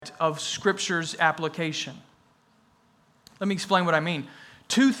of Scripture's application. Let me explain what I mean.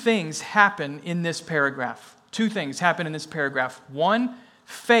 Two things happen in this paragraph. One,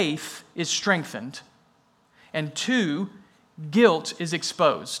 faith is strengthened. And two, guilt is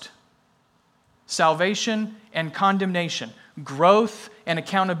exposed. Salvation and condemnation, growth and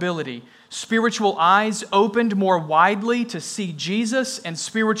accountability, spiritual eyes opened more widely to see Jesus, and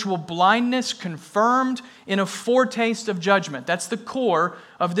spiritual blindness confirmed in a foretaste of judgment. That's the core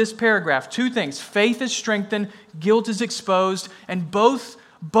of this paragraph. Two things: faith is strengthened, guilt is exposed, and both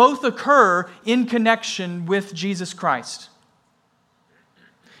occur in connection with Jesus Christ.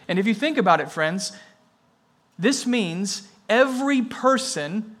 And if you think about it, friends, this means every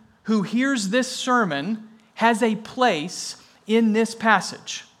person who hears this sermon has a place in this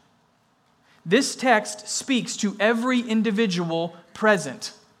passage. This text speaks to every individual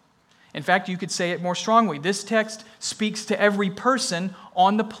present. In fact, you could say it more strongly. This text speaks to every person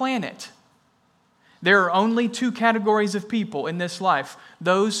on the planet. There are only two categories of people in this life: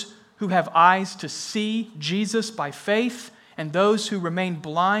 those who have eyes to see Jesus by faith, and those who remain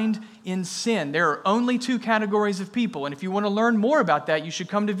blind in sin. There are only two categories of people, and if you want to learn more about that, you should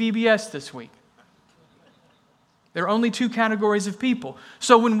come to VBS this week. There are only two categories of people.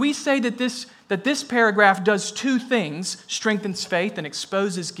 So when we say that this paragraph does two things, strengthens faith and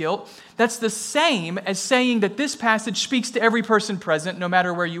exposes guilt, that's the same as saying that this passage speaks to every person present, no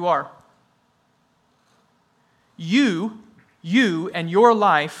matter where you are. You and your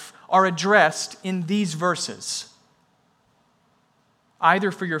life are addressed in these verses,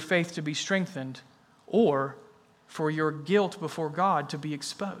 either for your faith to be strengthened or for your guilt before God to be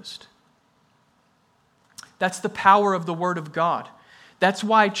exposed. That's the power of the Word of God. That's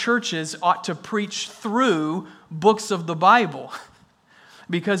why churches ought to preach through books of the Bible.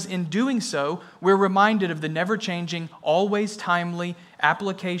 Because in doing so, we're reminded of the never-changing, always timely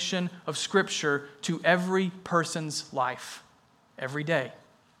application of Scripture to every person's life, every day.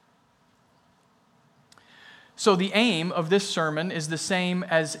 So the aim of this sermon is the same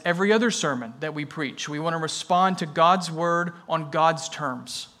as every other sermon that we preach. We want to respond to God's Word on God's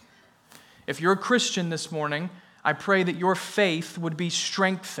terms. If you're a Christian this morning, I pray that your faith would be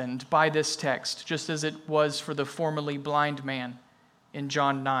strengthened by this text, just as it was for the formerly blind man in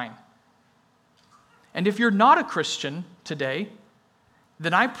John 9. And if you're not a Christian today,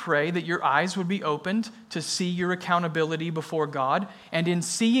 then I pray that your eyes would be opened to see your accountability before God. And in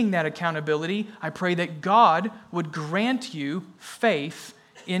seeing that accountability, I pray that God would grant you faith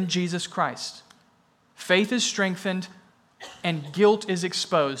in Jesus Christ. Faith is strengthened and guilt is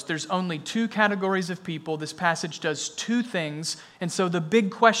exposed. There's only two categories of people. This passage does two things. And so the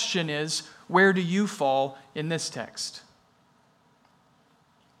big question is, where do you fall in this text?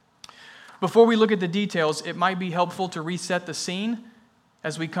 Before we look at the details, it might be helpful to reset the scene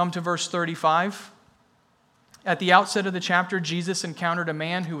as we come to verse 35. At the outset of the chapter, Jesus encountered a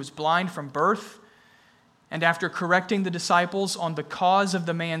man who was blind from birth. And after correcting the disciples on the cause of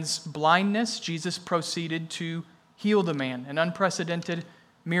the man's blindness, Jesus proceeded to heal the man, an unprecedented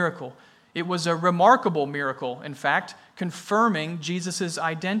miracle. It was a remarkable miracle, in fact, confirming Jesus'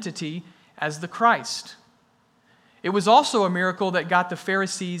 identity as the Christ. It was also a miracle that got the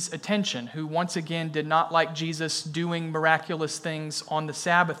Pharisees' attention, who once again did not like Jesus doing miraculous things on the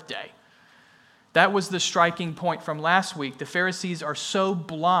Sabbath day. That was the striking point from last week. The Pharisees are so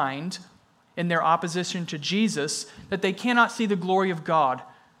blind in their opposition to Jesus that they cannot see the glory of God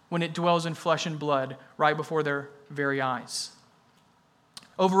when it dwells in flesh and blood right before their very eyes.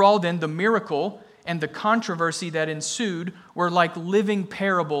 Overall, then, the miracle and the controversy that ensued were like living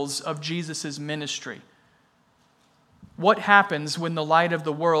parables of Jesus' ministry. What happens when the light of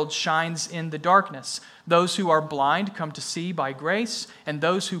the world shines in the darkness? Those who are blind come to see by grace, and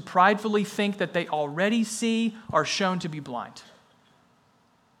those who pridefully think that they already see are shown to be blind.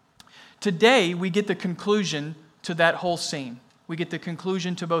 Today, we get the conclusion to that whole scene. We get the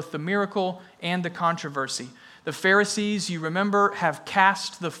conclusion to both the miracle and the controversy. The Pharisees, you remember, have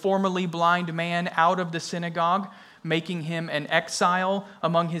cast the formerly blind man out of the synagogue, making him an exile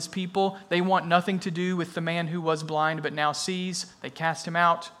among his people. They want nothing to do with the man who was blind but now sees. They cast him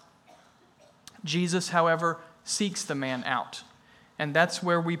out. Jesus, however, seeks the man out. And that's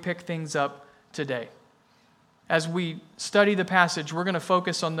where we pick things up today. As we study the passage, we're going to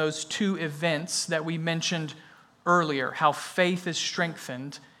focus on those two events that we mentioned earlier, how faith is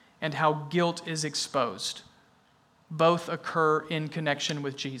strengthened and how guilt is exposed. Both occur in connection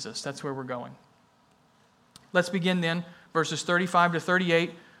with Jesus. That's where we're going. Let's begin then, verses 35 to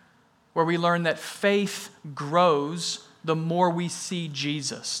 38, where we learn that faith grows the more we see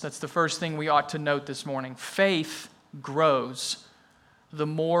Jesus. That's the first thing we ought to note this morning. Faith grows the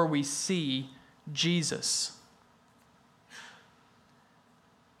more we see Jesus.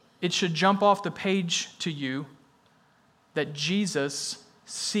 It should jump off the page to you that Jesus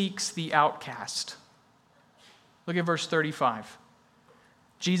seeks the outcast. Look at verse 35.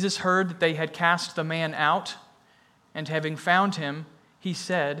 Jesus heard that they had cast the man out, and having found him, he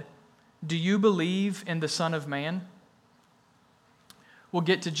said, "Do you believe in the Son of Man?" We'll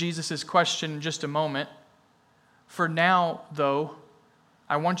get to Jesus' question in just a moment. For now, though,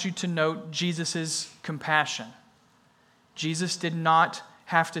 I want you to note Jesus' compassion. Jesus did not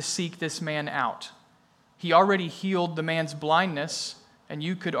have to seek this man out. He already healed the man's blindness, and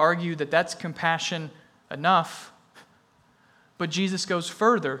you could argue that that's compassion enough. But Jesus goes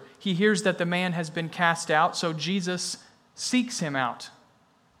further. He hears that the man has been cast out, so Jesus seeks him out.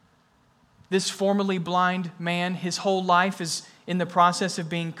 This formerly blind man, his whole life is in the process of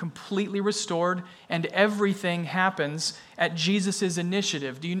being completely restored, and everything happens at Jesus'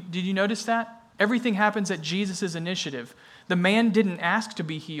 initiative. Did you notice that? Everything happens at Jesus' initiative. The man didn't ask to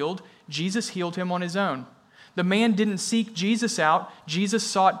be healed. Jesus healed him on his own. The man didn't seek Jesus out. Jesus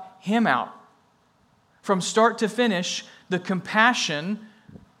sought him out. From start to finish, the compassion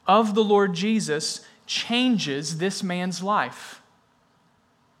of the Lord Jesus changes this man's life.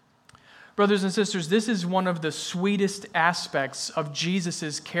 Brothers and sisters, this is one of the sweetest aspects of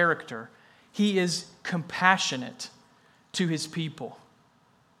Jesus' character. He is compassionate to his people.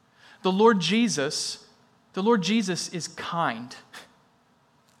 The Lord Jesus is kind.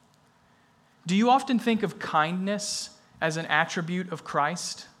 Do you often think of kindness as an attribute of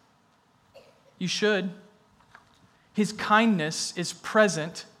Christ? You should. His kindness is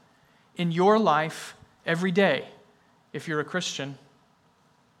present in your life every day, if you're a Christian.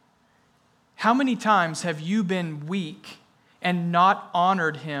 How many times have you been weak and not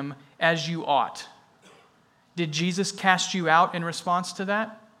honored him as you ought? Did Jesus cast you out in response to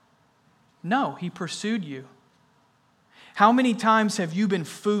that? No, he pursued you. How many times have you been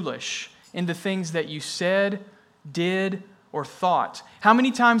foolish in the things that you said, did, or thought? How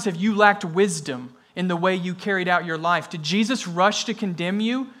many times have you lacked wisdom in the way you carried out your life? Did Jesus rush to condemn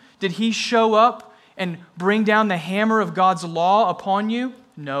you? Did he show up and bring down the hammer of God's law upon you?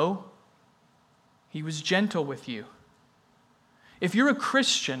 No. He was gentle with you. If you're a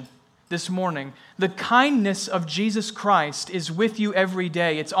Christian this morning, the kindness of Jesus Christ is with you every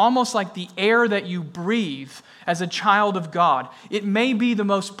day. It's almost like the air that you breathe as a child of God. It may be the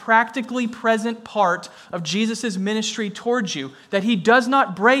most practically present part of Jesus' ministry towards you, that he does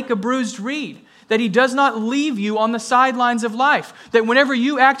not break a bruised reed, that he does not leave you on the sidelines of life, that whenever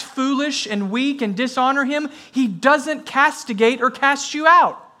you act foolish and weak and dishonor him, he doesn't castigate or cast you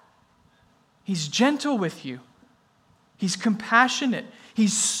out. He's gentle with you. He's compassionate.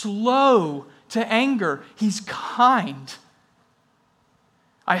 He's slow to anger. He's kind.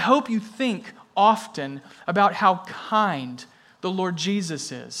 I hope you think often about how kind the Lord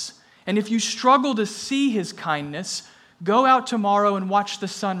Jesus is. And if you struggle to see his kindness, go out tomorrow and watch the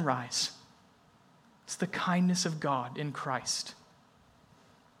sunrise. It's the kindness of God in Christ.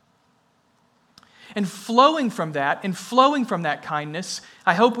 And flowing from that kindness,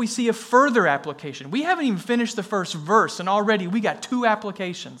 I hope we see a further application. We haven't even finished the first verse, and already we got 2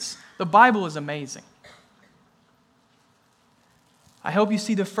 applications. The Bible is amazing. I hope you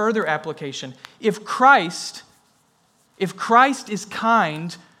see the further application. If Christ is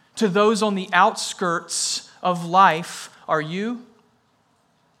kind to those on the outskirts of life, are you?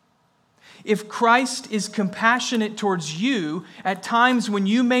 If Christ is compassionate towards you at times when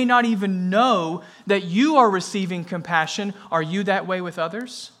you may not even know that you are receiving compassion, are you that way with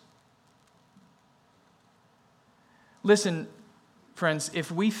others? Listen, friends,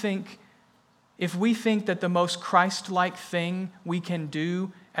 if we think that the most Christ-like thing we can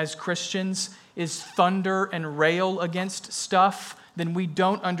do as Christians is thunder and rail against stuff, then we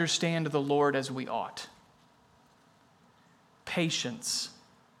don't understand the Lord as we ought. Patience,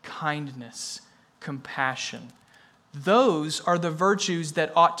 kindness, compassion. Those are the virtues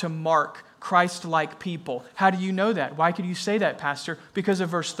that ought to mark Christ-like people. How do you know that? Why could you say that, Pastor? Because of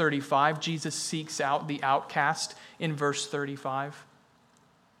verse 35. Jesus seeks out the outcast in verse 35.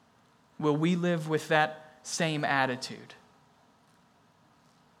 Will we live with that same attitude?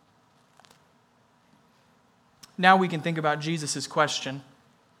 Now we can think about Jesus' question.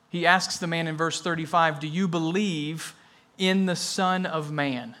 He asks the man in verse 35, "Do you believe in the Son of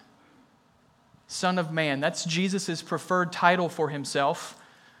Man?" Son of Man. That's Jesus' preferred title for himself,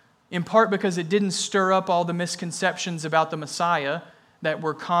 in part because it didn't stir up all the misconceptions about the Messiah that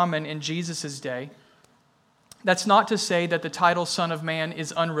were common in Jesus' day. That's not to say that the title Son of Man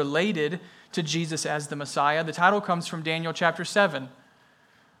is unrelated to Jesus as the Messiah. The title comes from Daniel chapter 7.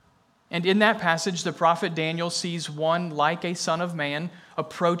 And in that passage, the prophet Daniel sees one like a son of man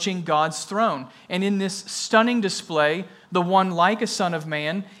approaching God's throne. And in this stunning display, the one like a son of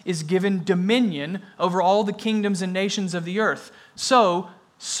man is given dominion over all the kingdoms and nations of the earth. So,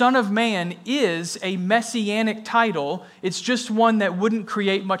 Son of Man is a messianic title. It's just one that wouldn't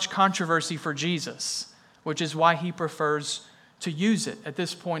create much controversy for Jesus, which is why he prefers to use it at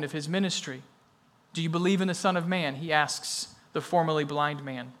this point of his ministry. Do you believe in the Son of Man? He asks the formerly blind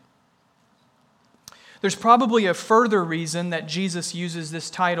man. There's probably a further reason that Jesus uses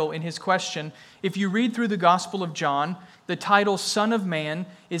this title in his question. If you read through the Gospel of John, the title Son of Man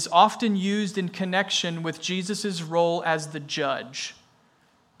is often used in connection with Jesus' role as the judge.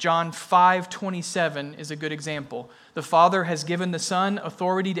 John 5:27 is a good example. The Father has given the Son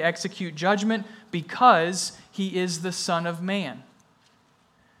authority to execute judgment because he is the Son of Man.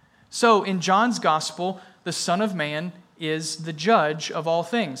 So in John's Gospel, the Son of Man is the judge of all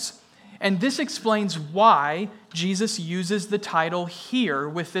things. And this explains why Jesus uses the title here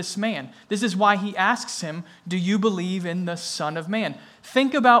with this man. This is why he asks him, do you believe in the Son of Man?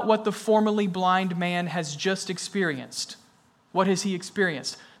 Think about what the formerly blind man has just experienced. What has he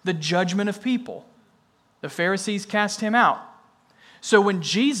experienced? The judgment of people. The Pharisees cast him out. So when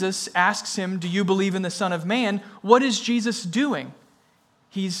Jesus asks him, do you believe in the Son of Man? What is Jesus doing?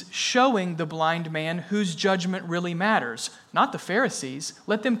 He's showing the blind man whose judgment really matters, not the Pharisees.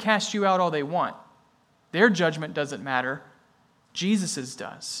 Let them cast you out all they want. Their judgment doesn't matter. Jesus's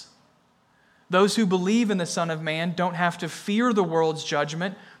does. Those who believe in the Son of Man don't have to fear the world's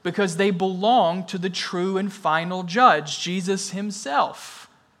judgment because they belong to the true and final judge, Jesus himself.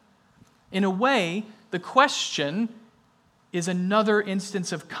 In a way, the question is another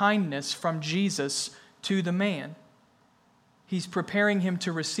instance of kindness from Jesus to the man. He's preparing him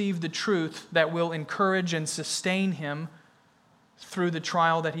to receive the truth that will encourage and sustain him through the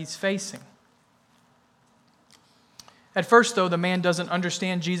trial that he's facing. At first, though, the man doesn't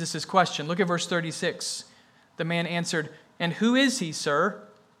understand Jesus' question. Look at verse 36. The man answered, "And who is he, sir,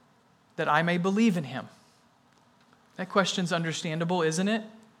 that I may believe in him?" That question's understandable, isn't it?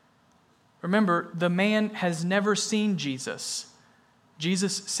 Remember, the man has never seen Jesus.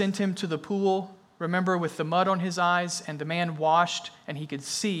 Jesus sent him to the pool, remember, with the mud on his eyes, and the man washed and he could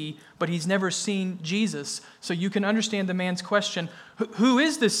see, but he's never seen Jesus. So you can understand the man's question, who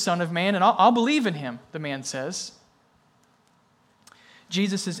is this Son of Man? And I'll believe in him, the man says.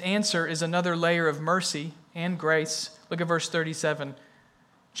 Jesus' answer is another layer of mercy and grace. Look at verse 37.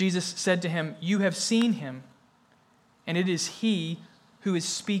 Jesus said to him, "You have seen him, and it is he who is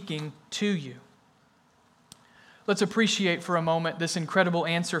speaking to you." Let's appreciate for a moment this incredible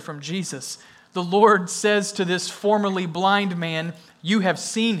answer from Jesus. The Lord says to this formerly blind man, "You have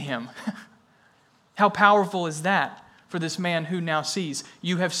seen him." How powerful is that for this man who now sees?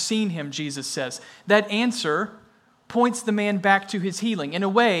 You have seen him, Jesus says. That answer points the man back to his healing. In a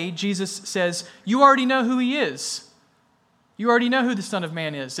way, Jesus says, you already know who he is. You already know who the Son of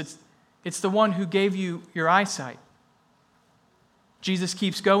Man is. It's the one who gave you your eyesight. Jesus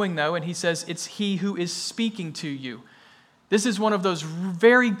keeps going, though, and he says, it's he who is speaking to you. This is one of those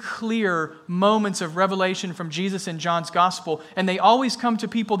very clear moments of revelation from Jesus in John's Gospel, and they always come to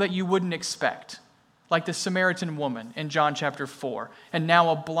people that you wouldn't expect, like the Samaritan woman in John chapter 4, and now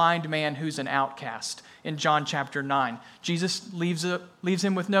a blind man who's an outcast in John chapter 9. Jesus leaves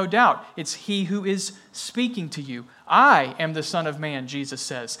him with no doubt. It's he who is speaking to you. I am the Son of Man, Jesus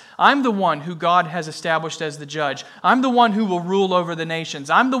says. I'm the one who God has established as the judge. I'm the one who will rule over the nations.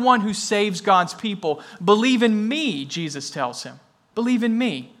 I'm the one who saves God's people. Believe in me, Jesus tells him. Believe in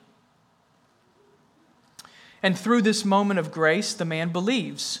me. And through this moment of grace, the man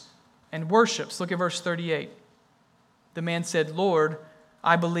believes and worships. Look at verse 38. The man said, "Lord,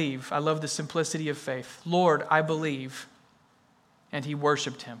 I believe." I love the simplicity of faith. "Lord, I believe." And he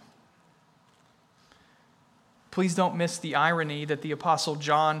worshiped him. Please don't miss the irony that the Apostle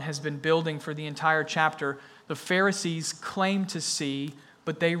John has been building for the entire chapter. The Pharisees claim to see,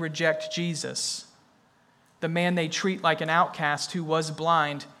 but they reject Jesus. The man they treat like an outcast who was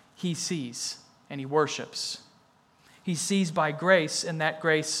blind, he sees and he worships. He sees by grace, and that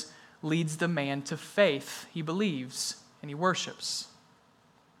grace leads the man to faith. He believes and he worships.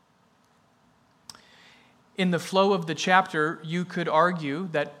 In the flow of the chapter, you could argue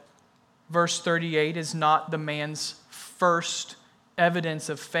that verse 38 is not the man's first evidence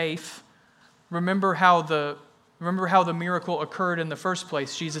of faith. Remember how the miracle occurred in the first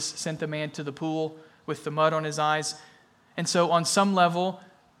place. Jesus sent the man to the pool with the mud on his eyes. And so on some level,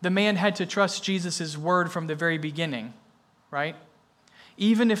 the man had to trust Jesus' word from the very beginning, right?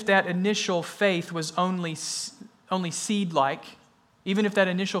 Even if that initial faith was only seed-like, even if that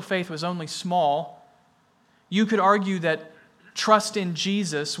initial faith was only small, you could argue that trust in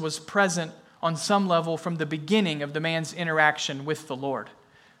Jesus was present on some level from the beginning of the man's interaction with the Lord.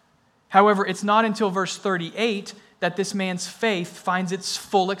 However, it's not until verse 38 that this man's faith finds its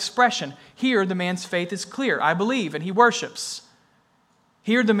full expression. Here, the man's faith is clear. I believe, and he worships.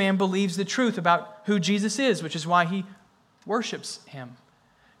 Here, the man believes the truth about who Jesus is, which is why he worships him.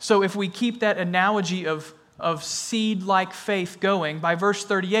 So if we keep that analogy of seed-like faith going, by verse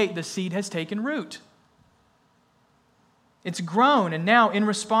 38, the seed has taken root. It's grown, and now in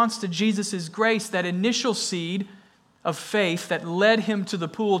response to Jesus' grace, that initial seed of faith that led him to the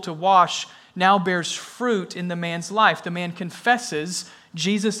pool to wash now bears fruit in the man's life. The man confesses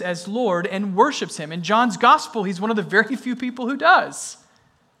Jesus as Lord and worships him. In John's gospel, he's one of the very few people who does.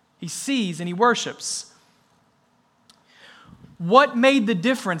 He sees and he worships. What made the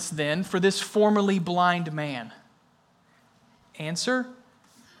difference then for this formerly blind man? Answer,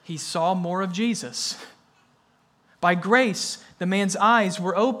 he saw more of Jesus. By grace, the man's eyes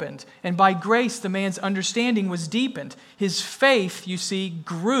were opened, and by grace, the man's understanding was deepened. His faith, you see,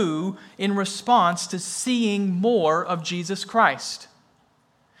 grew in response to seeing more of Jesus Christ.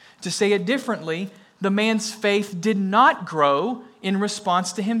 To say it differently, the man's faith did not grow in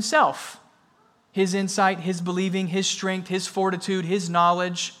response to himself. His insight, his believing, his strength, his fortitude, his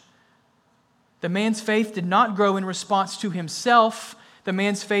knowledge. The man's faith did not grow in response to himself. The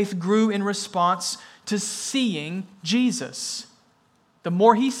man's faith grew in response to seeing Jesus. The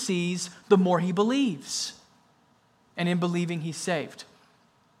more he sees, the more he believes. And in believing, he's saved.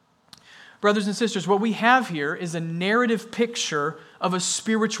 Brothers and sisters, what we have here is a narrative picture of a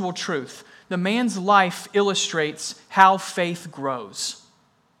spiritual truth. The man's life illustrates how faith grows.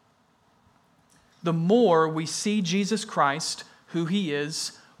 The more we see Jesus Christ, who he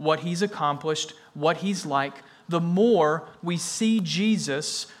is, what he's accomplished, what he's like, the more we see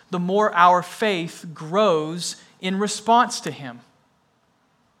Jesus, the more our faith grows in response to him.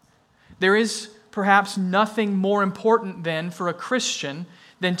 There is perhaps nothing more important then for a Christian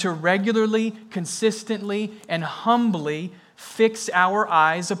than to regularly, consistently, and humbly fix our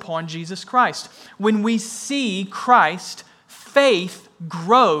eyes upon Jesus Christ. When we see Christ, faith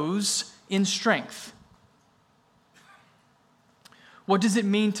grows in strength. What does it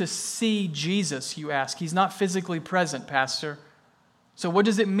mean to see Jesus, you ask? He's not physically present, Pastor. So what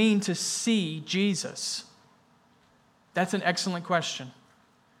does it mean to see Jesus? That's an excellent question.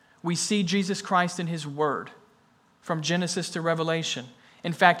 We see Jesus Christ in his word, from Genesis to Revelation.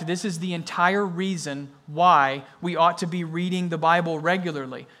 In fact, this is the entire reason why we ought to be reading the Bible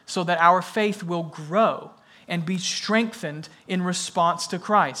regularly, so that our faith will grow and be strengthened in response to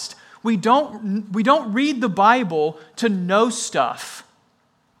Christ. We don't read the Bible to know stuff.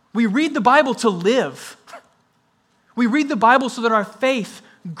 We read the Bible to live. We read the Bible so that our faith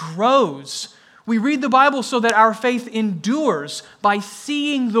grows. We read the Bible so that our faith endures by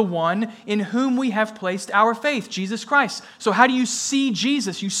seeing the one in whom we have placed our faith, Jesus Christ. So how do you see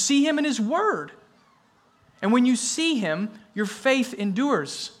Jesus? You see him in his word. And when you see him, your faith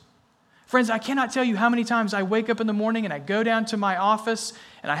endures. Friends, I cannot tell you how many times I wake up in the morning and I go down to my office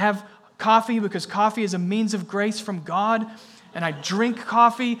and I have coffee because coffee is a means of grace from God. And I drink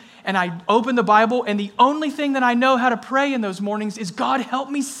coffee and I open the Bible, and the only thing that I know how to pray in those mornings is, God, help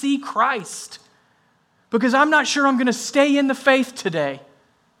me see Christ. Because I'm not sure I'm going to stay in the faith today.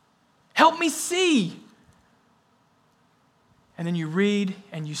 Help me see. And then you read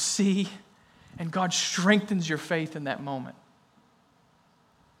and you see, and God strengthens your faith in that moment.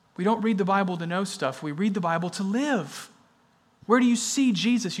 We don't read the Bible to know stuff. We read the Bible to live. Where do you see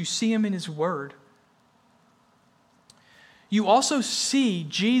Jesus? You see him in his word. You also see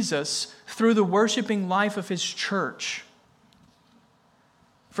Jesus through the worshiping life of his church.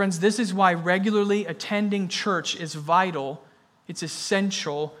 Friends, this is why regularly attending church is vital. It's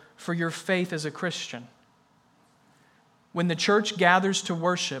essential for your faith as a Christian. When the church gathers to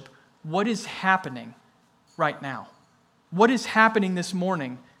worship, what is happening right now? What is happening this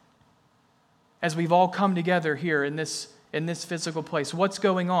morning as we've all come together here in this physical place? What's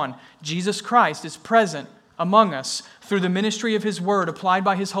going on? Jesus Christ is present among us through the ministry of his word applied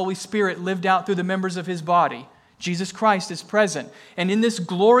by his Holy Spirit, lived out through the members of his body. Jesus Christ is present. And in this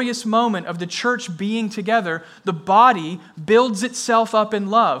glorious moment of the church being together, the body builds itself up in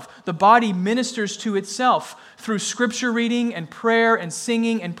love. The body ministers to itself through scripture reading and prayer and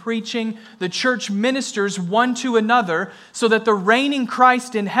singing and preaching. The church ministers one to another so that the reigning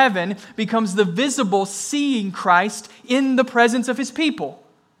Christ in heaven becomes the visible seeing Christ in the presence of his people.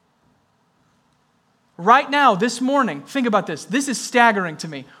 Right now, this morning, think about this. This is staggering to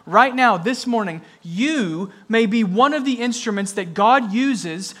me. Right now, this morning, you may be one of the instruments that God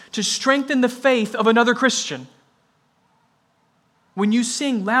uses to strengthen the faith of another Christian. When you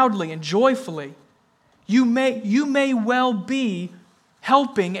sing loudly and joyfully, you may well be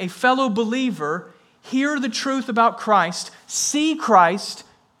helping a fellow believer hear the truth about Christ, see Christ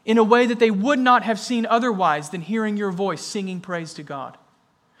in a way that they would not have seen otherwise than hearing your voice singing praise to God.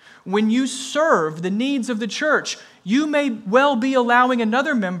 When you serve the needs of the church, you may well be allowing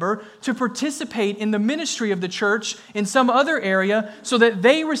another member to participate in the ministry of the church in some other area so that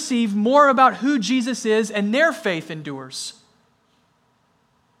they receive more about who Jesus is and their faith endures.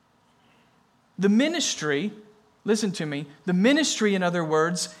 The ministry, listen to me, the ministry, in other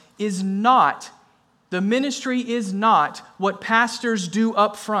words, is not what pastors do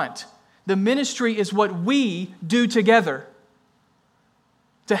up front. The ministry is what we do together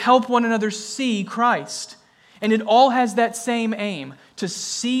to help one another see Christ. And it all has that same aim, to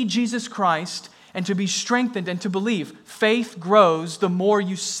see Jesus Christ and to be strengthened and to believe. Faith grows the more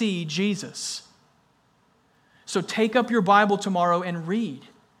you see Jesus. So take up your Bible tomorrow and read.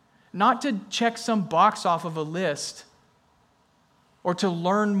 Not to check some box off of a list or to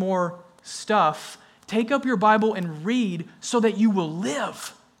learn more stuff. Take up your Bible and read so that you will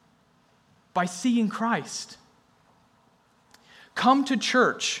live by seeing Christ. Come to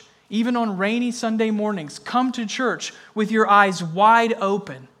church, even on rainy Sunday mornings. Come to church with your eyes wide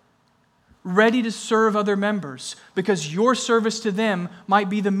open, ready to serve other members, because your service to them might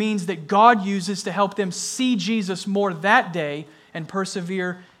be the means that God uses to help them see Jesus more that day and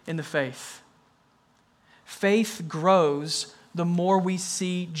persevere in the faith. Faith grows the more we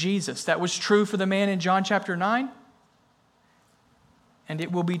see Jesus. That was true for the man in John chapter 9. And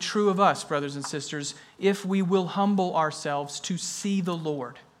it will be true of us, brothers and sisters, if we will humble ourselves to see the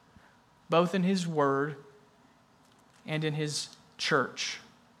Lord, both in His Word and in His church.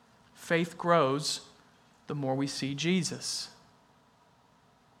 Faith grows the more we see Jesus.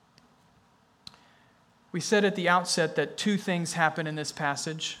 We said at the outset that two things happen in this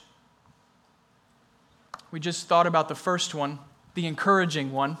passage. We just thought about the first one, the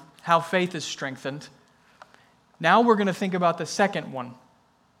encouraging one, how faith is strengthened. Now we're going to think about the second one.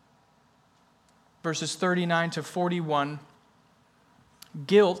 Verses 39 to 41.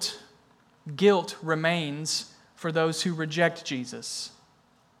 Guilt remains for those who reject Jesus.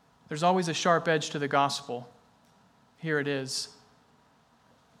 There's always a sharp edge to the gospel. Here it is.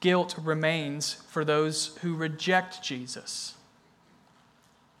 Guilt remains for those who reject Jesus.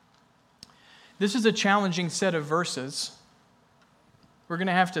 This is a challenging set of verses. We're going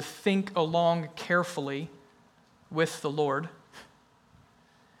to have to think along carefully with the Lord.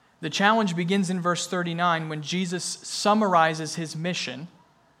 The challenge begins in verse 39 when Jesus summarizes His mission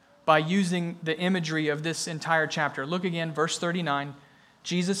by using the imagery of this entire chapter. Look again, verse 39.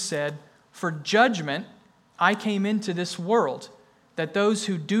 Jesus said, "For judgment I came into this world, that those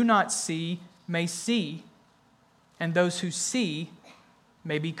who do not see may see, and those who see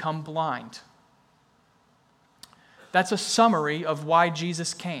may become blind." That's a summary of why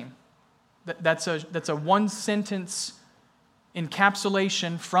Jesus came. That's a one-sentence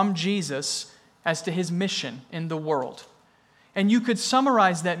encapsulation from Jesus as to His mission in the world. And you could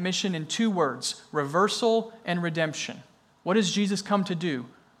summarize that mission in two words: reversal and redemption. What does Jesus come to do?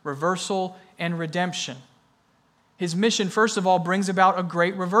 Reversal and redemption. His mission, first of all, brings about a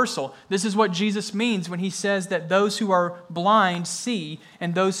great reversal. This is what Jesus means when He says that those who are blind see,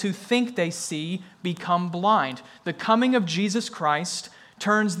 and those who think they see become blind. The coming of Jesus Christ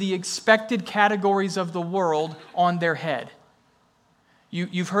turns the expected categories of the world on their head.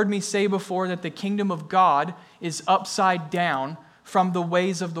 You've heard me say before that the kingdom of God is upside down from the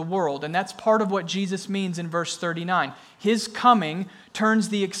ways of the world. And that's part of what Jesus means in verse 39. His coming turns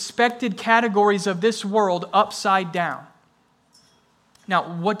the expected categories of this world upside down. Now,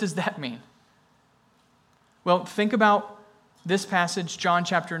 what does that mean? Well, think about this passage, John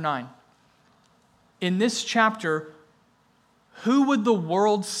chapter 9. In this chapter, who would the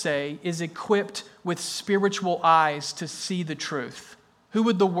world say is equipped with spiritual eyes to see the truth? Who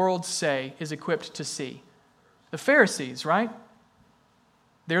would the world say is equipped to see? The Pharisees, right?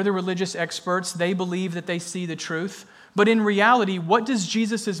 They're the religious experts. They believe that they see the truth. But in reality, what does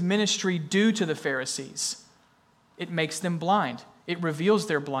Jesus' ministry do to the Pharisees? It makes them blind. It reveals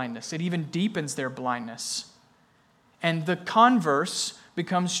their blindness. It even deepens their blindness. And the converse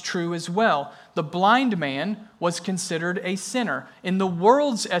becomes true as well. The blind man was considered a sinner. In the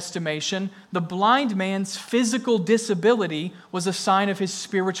world's estimation, the blind man's physical disability was a sign of his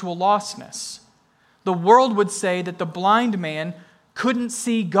spiritual lostness. The world would say that the blind man couldn't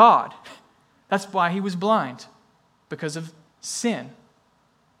see God. That's why he was blind, because of sin.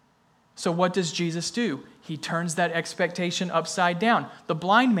 So what does Jesus do? He turns that expectation upside down. The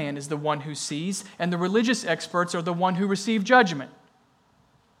blind man is the one who sees, and the religious experts are the one who receive judgment.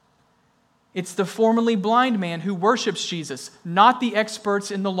 It's the formerly blind man who worships Jesus, not the experts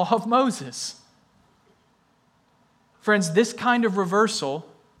in the law of Moses. Friends, this kind of reversal,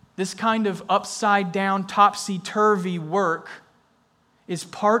 this kind of upside-down, topsy-turvy work is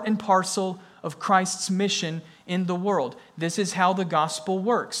part and parcel of Christ's mission in the world. This is how the gospel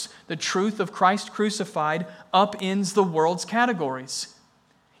works. The truth of Christ crucified upends the world's categories.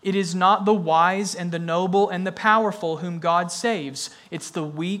 It is not the wise and the noble and the powerful whom God saves. It's the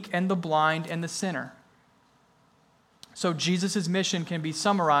weak and the blind and the sinner. So Jesus' mission can be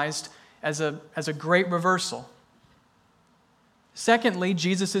summarized as a great reversal. Secondly,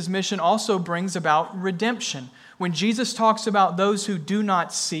 Jesus' mission also brings about redemption. When Jesus talks about those who do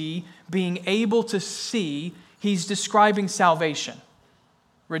not see being able to see, he's describing salvation,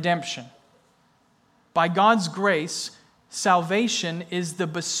 redemption. By God's grace, salvation is the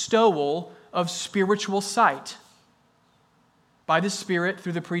bestowal of spiritual sight. By the Spirit,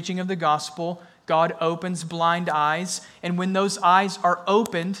 through the preaching of the gospel, God opens blind eyes, and when those eyes are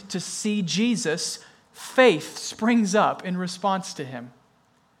opened to see Jesus, faith springs up in response to him.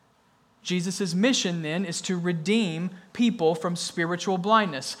 Jesus' mission then is to redeem people from spiritual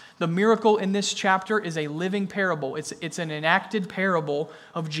blindness. The miracle in this chapter is a living parable. It's an enacted parable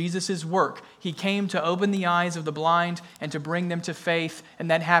of Jesus' work. He came to open the eyes of the blind and to bring them to faith, and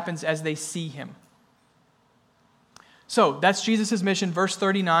that happens as they see him. So that's Jesus' mission, verse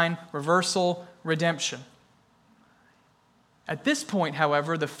 39, reversal, redemption. At this point,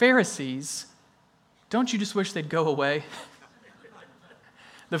 however, the Pharisees, don't you just wish they'd go away?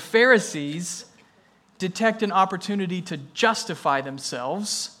 The Pharisees detect an opportunity to justify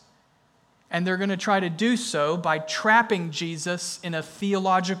themselves, and they're going to try to do so by trapping Jesus in a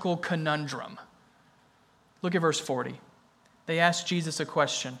theological conundrum. Look at verse 40. They asked Jesus a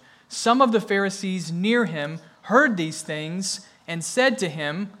question. Some of the Pharisees near him heard these things and said to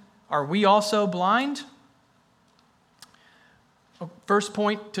him, "Are we also blind?" First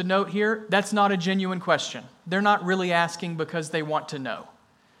point to note here, that's not a genuine question. They're not really asking because they want to know.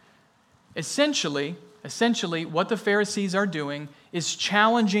 Essentially, what the Pharisees are doing is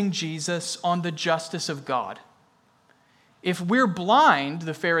challenging Jesus on the justice of God. If we're blind,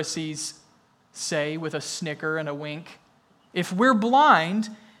 the Pharisees say with a snicker and a wink, if we're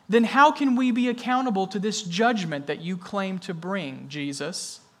blind, then how can we be accountable to this judgment that you claim to bring,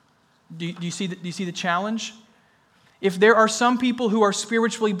 Jesus? Do you see the challenge? If there are some people who are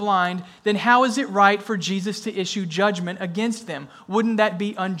spiritually blind, then how is it right for Jesus to issue judgment against them? Wouldn't that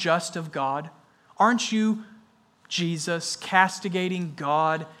be unjust of God? Aren't you, Jesus, castigating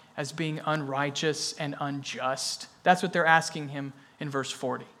God as being unrighteous and unjust? That's what they're asking him in verse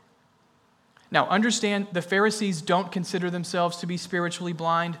 40. Now, understand, the Pharisees don't consider themselves to be spiritually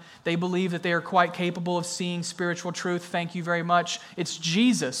blind. They believe that they are quite capable of seeing spiritual truth. Thank you very much. It's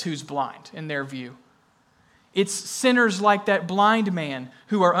Jesus who's blind in their view. It's sinners like that blind man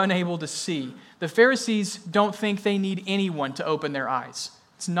who are unable to see. The Pharisees don't think they need anyone to open their eyes.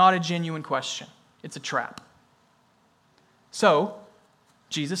 It's not a genuine question. It's a trap. So,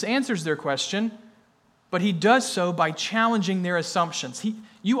 Jesus answers their question, but he does so by challenging their assumptions.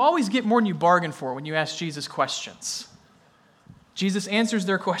 You always get more than you bargain for when you ask Jesus questions. Jesus answers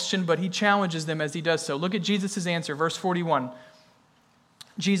their question, but he challenges them as he does so. Look at Jesus' answer, verse 41.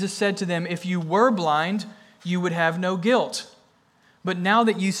 Jesus said to them, "If you were blind, you would have no guilt. But now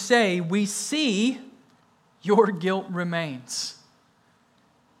that you say, 'We see,' your guilt remains."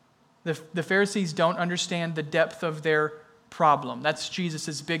 The Pharisees don't understand the depth of their problem. That's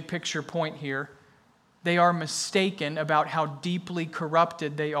Jesus' big picture point here. They are mistaken about how deeply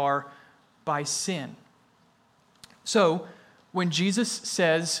corrupted they are by sin. So, when Jesus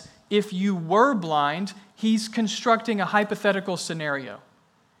says, "If you were blind," he's constructing a hypothetical scenario.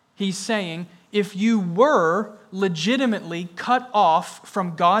 He's saying, if you were legitimately cut off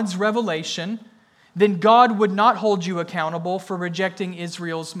from God's revelation, then God would not hold you accountable for rejecting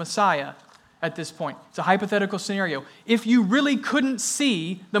Israel's Messiah at this point. It's a hypothetical scenario. If you really couldn't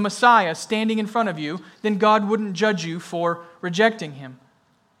see the Messiah standing in front of you, then God wouldn't judge you for rejecting him.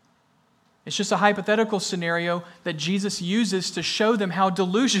 It's just a hypothetical scenario that Jesus uses to show them how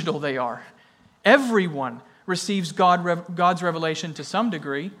delusional they are. Everyone receives God's revelation to some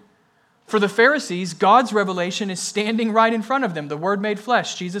degree. For the Pharisees, God's revelation is standing right in front of them, the Word made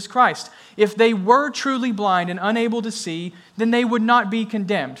flesh, Jesus Christ. If they were truly blind and unable to see, then they would not be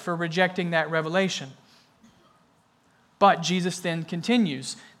condemned for rejecting that revelation. But Jesus then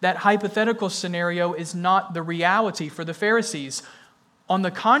continues, that hypothetical scenario is not the reality for the Pharisees. On the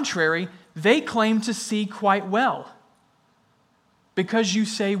contrary, they claim to see quite well. Because you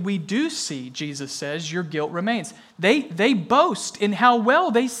say we do see, Jesus says, your guilt remains. They boast in how well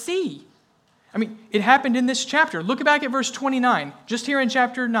they see. I mean, it happened in this chapter. Look back at verse 29, just here in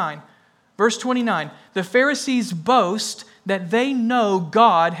chapter 9. Verse 29, the Pharisees boast that they know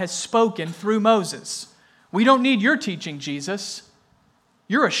God has spoken through Moses. We don't need your teaching, Jesus.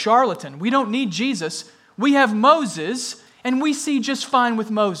 You're a charlatan. We don't need Jesus. We have Moses, and we see just fine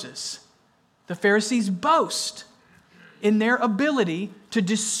with Moses. The Pharisees boast in their ability to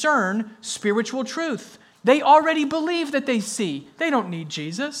discern spiritual truth. They already believe that they see. They don't need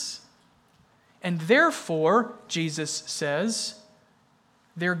Jesus. And therefore, Jesus says,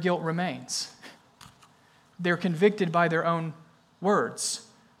 their guilt remains. They're convicted by their own words.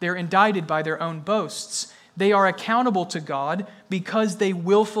 They're indicted by their own boasts. They are accountable to God because they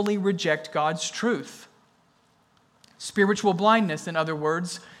willfully reject God's truth. Spiritual blindness, in other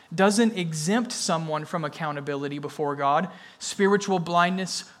words, doesn't exempt someone from accountability before God. Spiritual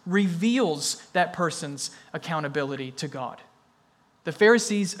blindness reveals that person's accountability to God. The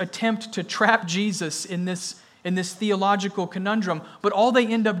Pharisees attempt to trap Jesus in this theological conundrum, but all they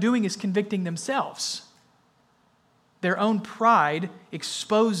end up doing is convicting themselves. Their own pride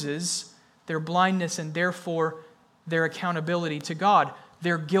exposes their blindness and therefore their accountability to God.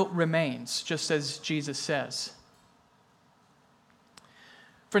 Their guilt remains, just as Jesus says.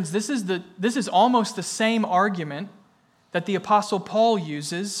 Friends, this is almost the same argument that the Apostle Paul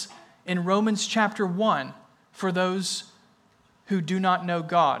uses in Romans chapter 1 for those who do not know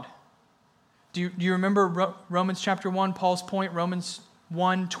God. Do you remember Romans chapter 1, Paul's point, Romans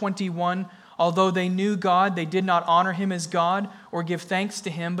 1:21? Although they knew God, they did not honor him as God or give thanks to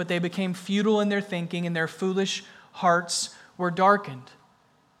him, but they became futile in their thinking, and their foolish hearts were darkened.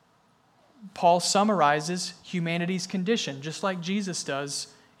 Paul summarizes humanity's condition, just like Jesus does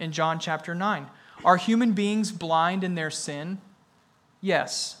in John chapter 9. Are human beings blind in their sin?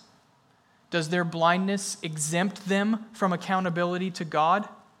 Yes. Does their blindness exempt them from accountability to God?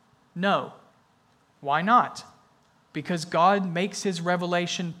 No. Why not? Because God makes his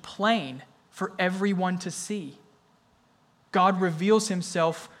revelation plain for everyone to see. God reveals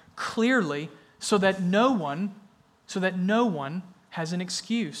himself clearly so that no one has an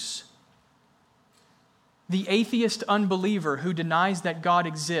excuse. The atheist unbeliever who denies that God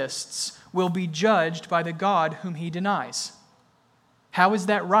exists will be judged by the God whom he denies. How is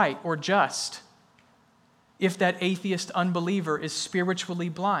that right or just? If that atheist unbeliever is spiritually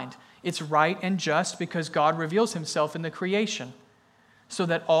blind, it's right and just because God reveals himself in the creation so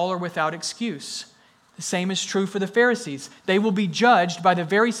that all are without excuse. The same is true for the Pharisees. They will be judged by the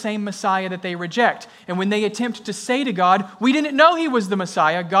very same Messiah that they reject. And when they attempt to say to God, we didn't know he was the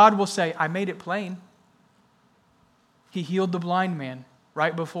Messiah, God will say, I made it plain. He healed the blind man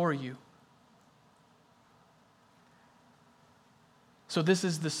right before you. So this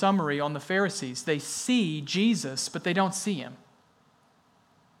is the summary on the Pharisees. They see Jesus, but they don't see him.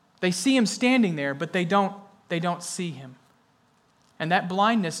 They see him standing there, but they don't see him. And that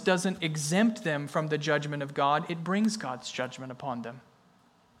blindness doesn't exempt them from the judgment of God. It brings God's judgment upon them.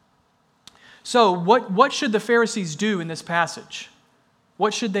 So what should the Pharisees do in this passage?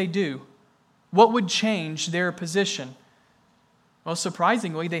 What should they do? What would change their position? Well,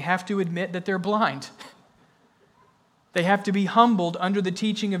 surprisingly, they have to admit that they're blind. They have to be humbled under the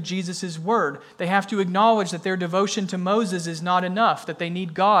teaching of Jesus' word. They have to acknowledge that their devotion to Moses is not enough, that they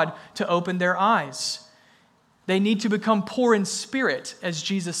need God to open their eyes. They need to become poor in spirit, as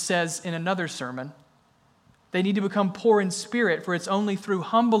Jesus says in another sermon. They need to become poor in spirit, for it's only through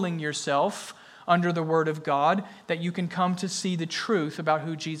humbling yourself under the word of God that you can come to see the truth about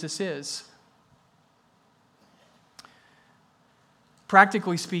who Jesus is.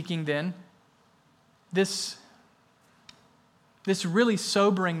 Practically speaking, then, this really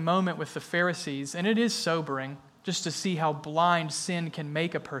sobering moment with the Pharisees, and it is sobering just to see how blind sin can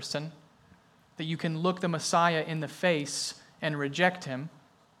make a person, that you can look the Messiah in the face and reject him.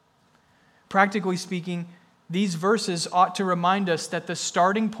 Practically speaking, these verses ought to remind us that the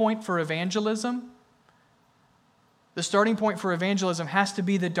starting point for evangelism has to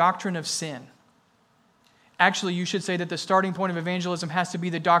be the doctrine of sin. Actually, you should say that the starting point of evangelism has to be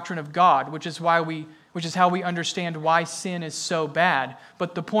the doctrine of God, which is how we understand why sin is so bad.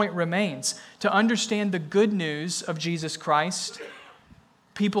 But the point remains, to understand the good news of Jesus Christ,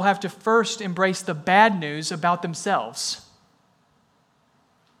 people have to first embrace the bad news about themselves.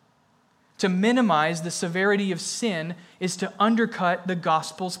 To minimize the severity of sin is to undercut the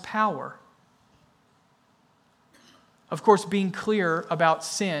gospel's power. Of course, being clear about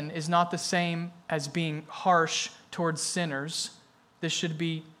sin is not the same as being harsh towards sinners. This should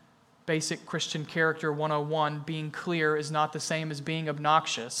be basic Christian character 101. Being clear is not the same as being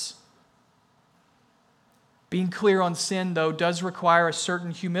obnoxious. Being clear on sin, though, does require a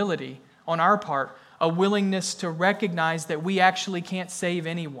certain humility on our part, a willingness to recognize that we actually can't save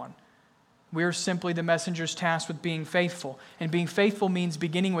anyone. We're simply the messengers tasked with being faithful. And being faithful means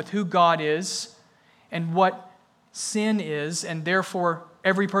beginning with who God is and what sin is, and therefore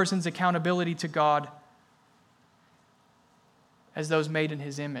every person's accountability to God as those made in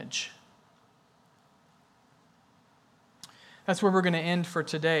His image. That's where we're going to end for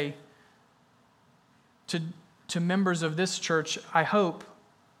today. To members of this church, I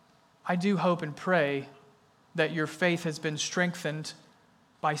do hope and pray that your faith has been strengthened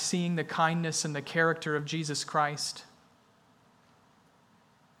by seeing the kindness and the character of Jesus Christ.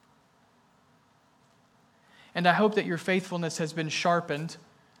 And I hope that your faithfulness has been sharpened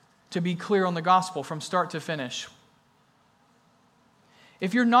to be clear on the gospel from start to finish.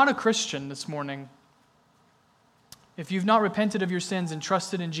 If you're not a Christian this morning, if you've not repented of your sins and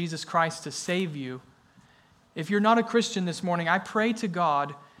trusted in Jesus Christ to save you, if you're not a Christian this morning, I pray to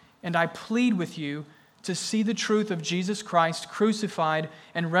God and I plead with you to see the truth of Jesus Christ crucified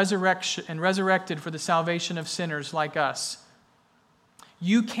and resurrected for the salvation of sinners like us.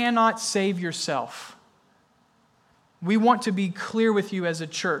 You cannot save yourself. We want to be clear with you as a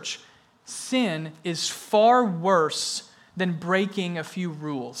church. Sin is far worse than breaking a few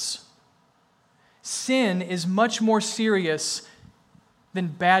rules. Sin is much more serious than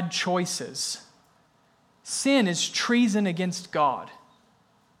bad choices. Sin is treason against God.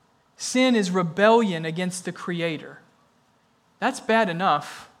 Sin is rebellion against the Creator. That's bad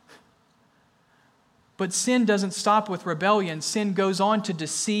enough. But sin doesn't stop with rebellion. Sin goes on to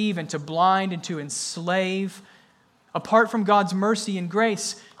deceive and to blind and to enslave. Apart from God's mercy and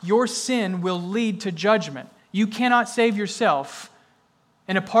grace, your sin will lead to judgment. You cannot save yourself.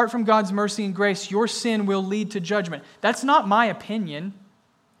 And apart from God's mercy and grace, your sin will lead to judgment. That's not my opinion.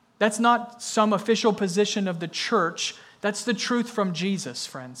 That's not some official position of the church. That's the truth from Jesus,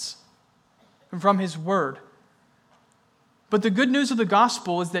 friends, and from His Word. But the good news of the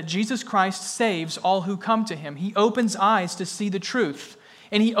gospel is that Jesus Christ saves all who come to Him. He opens eyes to see the truth,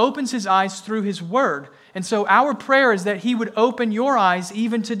 and He opens His eyes through His Word. And so our prayer is that He would open your eyes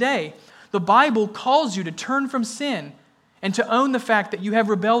even today. The Bible calls you to turn from sin and to own the fact that you have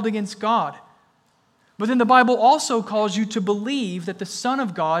rebelled against God. But then the Bible also calls you to believe that the Son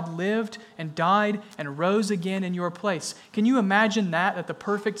of God lived and died and rose again in your place. Can you imagine that the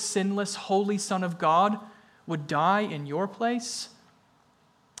perfect, sinless, holy Son of God would die in your place?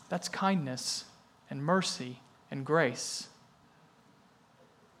 That's kindness and mercy and grace.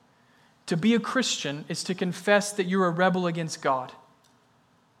 To be a Christian is to confess that you're a rebel against God.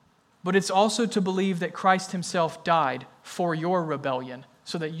 But it's also to believe that Christ Himself died for your rebellion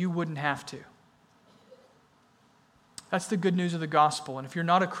so that you wouldn't have to. That's the good news of the gospel. And if you're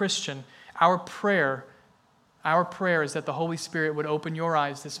not a Christian, our prayer is that the Holy Spirit would open your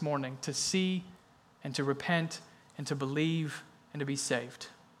eyes this morning to see and to repent and to believe and to be saved.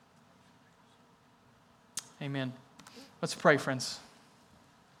 Amen. Let's pray, friends.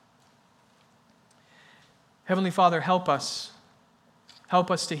 Heavenly Father, help us.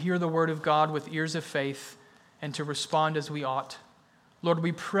 Help us to hear the word of God with ears of faith and to respond as we ought. Lord,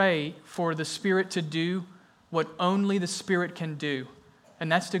 we pray for the Spirit to do what only the Spirit can do,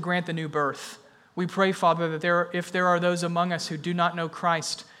 and that's to grant the new birth. We pray, Father, that if there are those among us who do not know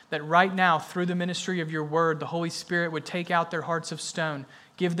Christ, that right now, through the ministry of your word, the Holy Spirit would take out their hearts of stone,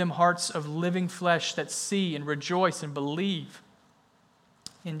 give them hearts of living flesh that see and rejoice and believe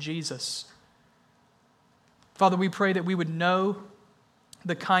in Jesus. Father, we pray that we would know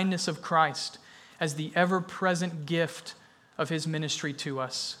the kindness of Christ as the ever-present gift of His ministry to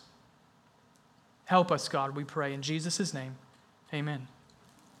us. Help us, God, we pray. In Jesus' name, amen.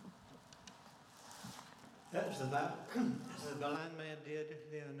 As the blind man did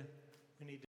then when he